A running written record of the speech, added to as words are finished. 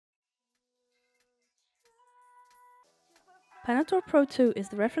Panotour Pro 2 is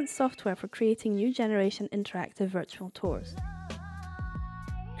the reference software for creating new generation interactive virtual tours.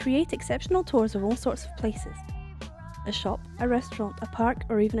 Create exceptional tours of all sorts of places: a shop, a restaurant, a park,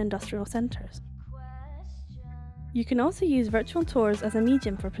 or even industrial centres. You can also use virtual tours as a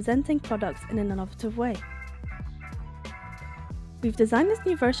medium for presenting products in an innovative way. We've designed this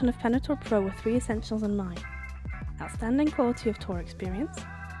new version of Panotour Pro with 3 essentials in mind: outstanding quality of tour experience,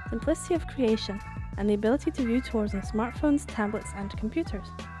 simplicity of creation, and the ability to view tours on smartphones, tablets, and computers.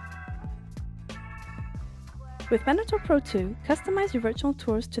 With Panotour Pro 2, customize your virtual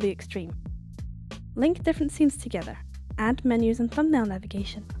tours to the extreme. Link different scenes together, add menus and thumbnail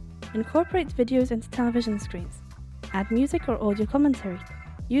navigation, incorporate videos into television screens, add music or audio commentary,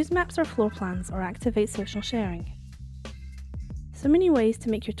 use maps or floor plans, or activate social sharing. So many ways to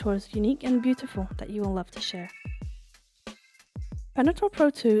make your tours unique and beautiful that you will love to share. Panotour Pro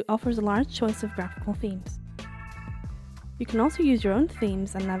 2 offers a large choice of graphical themes. You can also use your own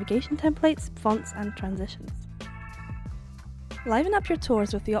themes and navigation templates, fonts, and transitions. Liven up your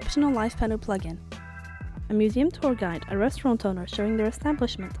tours with the optional Live Pano plugin. A museum tour guide, a restaurant owner showing their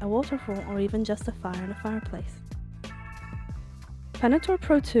establishment, a waterfall, or even just a fire in a fireplace. Panotour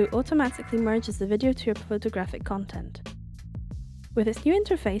Pro 2 automatically merges the video to your photographic content. With its new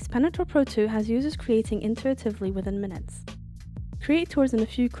interface, Panotour Pro 2 has users creating intuitively within minutes. Create tours in a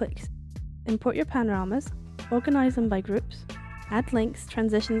few clicks, import your panoramas, organize them by groups, add links,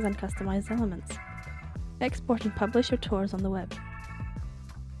 transitions, and customized elements. Export and publish your tours on the web.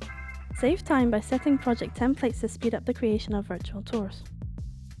 Save time by setting project templates to speed up the creation of virtual tours.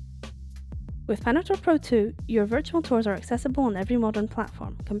 With Panotour Pro 2, your virtual tours are accessible on every modern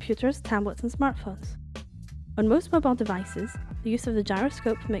platform: computers, tablets, and smartphones. On most mobile devices, the use of the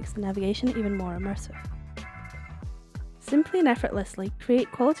gyroscope makes the navigation even more immersive. Simply and effortlessly create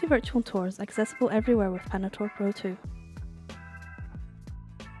quality virtual tours accessible everywhere with Panotour Pro 2.